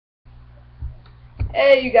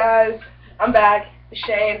Hey you guys, I'm back.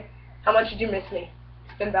 Shane, how much did you miss me?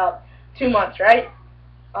 It's been about 2 months, right?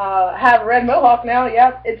 I have a red mohawk now.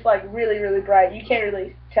 Yep, it's like really, really bright. You can't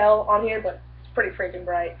really tell on here, but it's pretty freaking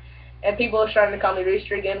bright. And people are starting to call me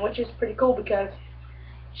Rooster again, which is pretty cool because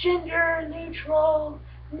gender neutral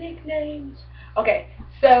nicknames. Okay,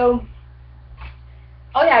 so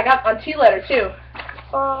oh yeah, I got on T letter too.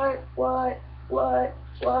 What?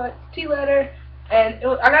 T letter. And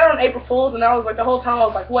I got it on April Fool's, and I was like, the whole time I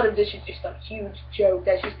was like, what if this is just a huge joke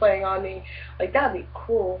that she's playing on me? Like, that'd be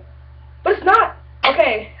cool. But it's not.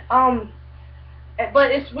 Okay,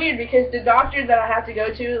 but it's weird because the doctor that I have to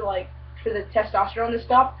go to, like, for the testosterone and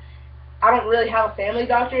stuff, I don't really have a family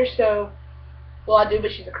doctor, so, well, I do,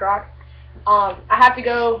 but she's a crock. I have to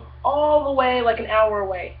go all the way, like, an hour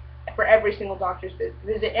away for every single doctor's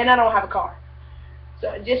visit, and I don't have a car. So,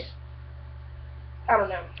 I don't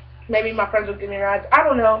know. Maybe my friends will give me rides. I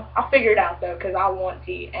don't know. I'll figure it out, though, because I want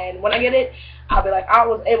to. And when I get it, I'll be like, I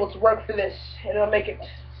was able to work for this, and it'll make it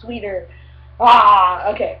sweeter.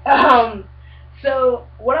 Okay. So,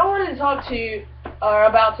 what I wanted to talk to you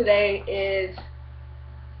about today is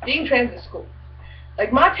being trans at school.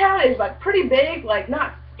 Like, my town is, like, pretty big. Like,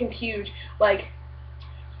 not fucking huge. Like,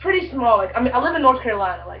 pretty small. Like, I mean, I live in North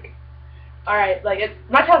Carolina. Like, alright, like,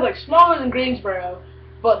 my town's, like, smaller than Greensboro,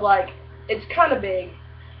 but, like, it's kind of big.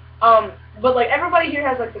 But like everybody here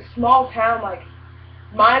has like the small town like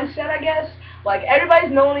mindset, I guess. Like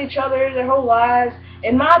everybody's known each other their whole lives.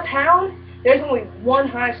 In my town, there's only one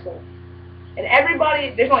high school, and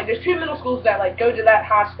everybody there's two middle schools that like go to that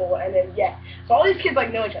high school, and then yeah, so all these kids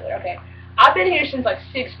like know each other. Okay, I've been here since like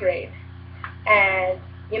 6th grade, and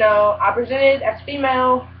you know I presented as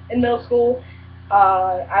female in middle school.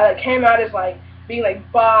 I like came out as like being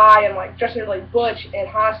like bi and like dressing like butch in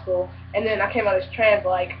high school, and then I came out as trans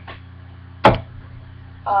like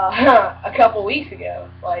a couple weeks ago.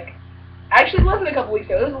 Like, actually it wasn't a couple weeks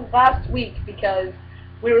ago, it was last week because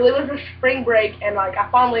we were leaving for spring break, and like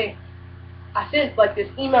I sent like this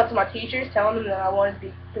email to my teachers telling them that I wanted to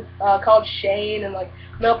be called Shane and like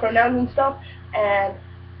male pronouns and stuff, and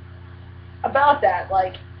about that,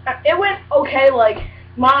 like, it went okay. Like,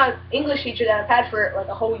 my English teacher that I've had for like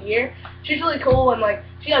a whole year, she's really cool, and like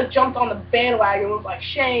she like jumped on the bandwagon and was like,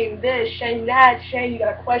 Shane this, Shane that, Shane you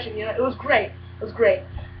got a question, you know. It was great. It was great.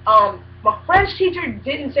 My French teacher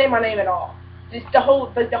didn't say my name at all. Just the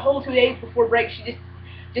whole 2 days before break, she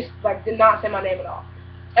just like did not say my name at all.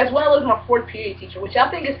 As well as my 4th period teacher, which I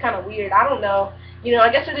think is kind of weird. I don't know. You know,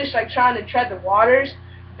 I guess they're just like trying to tread the waters,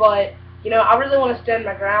 but you know, I really want to stand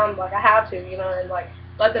my ground. Like I have to, you know, and like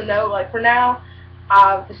let them know. Like for now,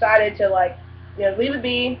 I've decided to like, you know, leave it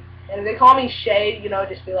be, and if they call me Shade, you know,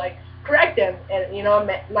 just be like, correct them, and you know,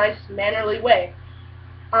 a nice mannerly way.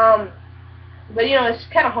 But you know, it's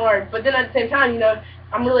kind of hard. But then at the same time, you know,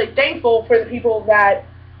 I'm really thankful for the people that,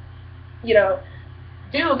 you know,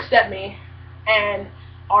 do accept me and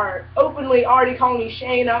are openly already calling me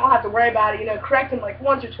Shane. I don't have to worry about it, you know, correct them like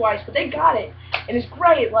once or twice, but they got it, and it's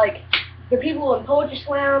great. Like the people in Poetry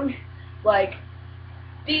Slam, like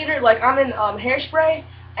theater, like I'm in Hairspray,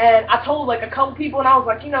 and I told like a couple people, and I was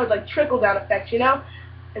like, you know, like trickle down effects, you know.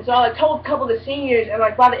 And so I like told a couple of the seniors, and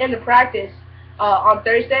like by the end of practice on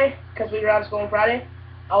Thursday, because we were out of school on Friday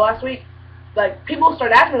last week, like people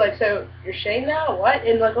started asking me like, so you're Shane now? What?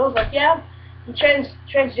 And like I was like, yeah, I'm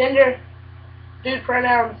transgender, dude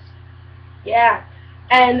pronouns, yeah.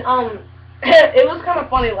 And it was kind of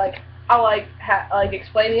funny. Like I like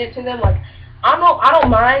explaining it to them. Like I don't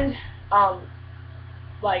mind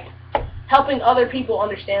like helping other people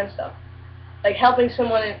understand stuff, like helping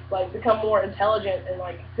someone like become more intelligent and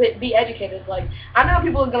like be educated. Like I know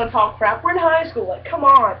people are gonna talk crap. We're in high school, like come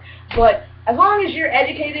on. But as long as you're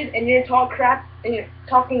educated and you're talking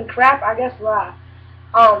crap, I guess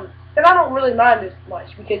then I don't really mind as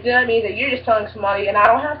much, because then that means that you're just telling somebody and I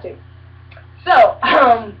don't have to. So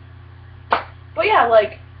but yeah,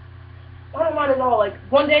 like I don't mind at all. Like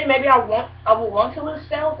one day maybe I will want to live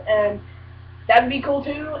south, and that'd be cool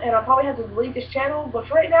too, and I'll probably have to delete this channel, but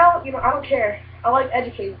for right now, you know, I don't care. I like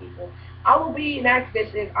educating people. I will be an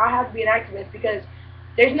activist if I have to be an activist, because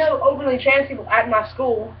there's no openly trans people at my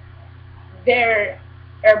school. There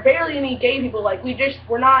are barely any gay people. Like we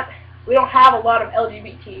don't have a lot of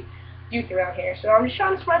LGBT youth around here, so I'm just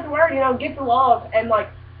trying to spread the word, you know, get the love, and like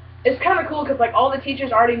it's kind of cool because like all the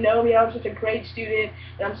teachers already know me. I'm such a great student,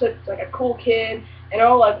 and I'm such like a cool kid, and they're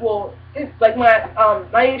all like, well, like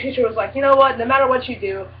my English teacher was like, you know what, no matter what you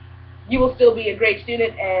do, you will still be a great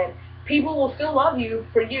student, and people will still love you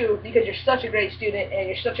for you because you're such a great student and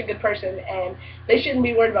you're such a good person, and they shouldn't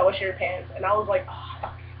be worried about what's in your pants. And I was like,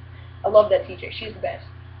 oh, I love that teacher. She's the best.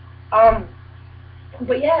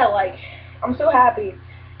 But yeah, like, I'm so happy.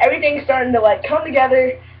 Everything's starting to like come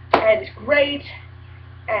together, and it's great.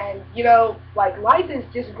 And you know, like, life is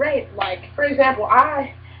just great. Like, for example,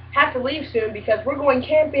 I have to leave soon because we're going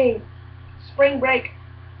camping, spring break.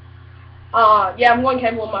 Yeah, I'm going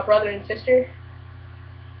camping with my brother and sister.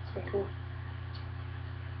 It's pretty cool.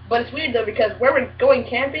 But it's weird though because where we're going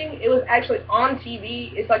camping, it was actually on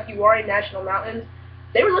TV. It's like you are in national mountains.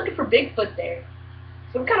 They were looking for Bigfoot there,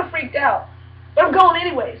 so I'm kind of freaked out. But I'm going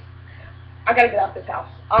anyways. I gotta get out this house.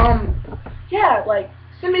 Yeah, like,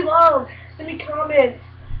 send me love, send me comments,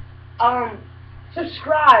 um,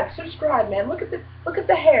 subscribe, man. Look at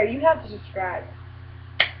the hair. You have to subscribe.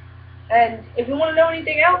 And if you want to know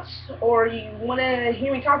anything else, or you want to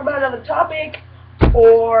hear me talk about another topic,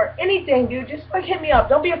 or anything, dude, just like hit me up.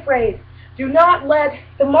 Don't be afraid. Do not let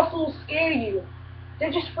the muscles scare you.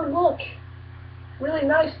 They're just for look. Really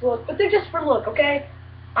nice look, but they're just for look, okay?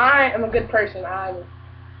 I am a good person. I'm a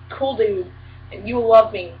cool dude, and you will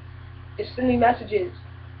love me. Just send me messages.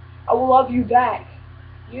 I will love you back.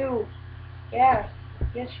 You. Yeah.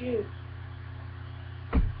 Yes, you.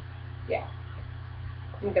 Yeah.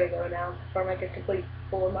 I'm gonna go now before I make a complete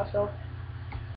fool of myself.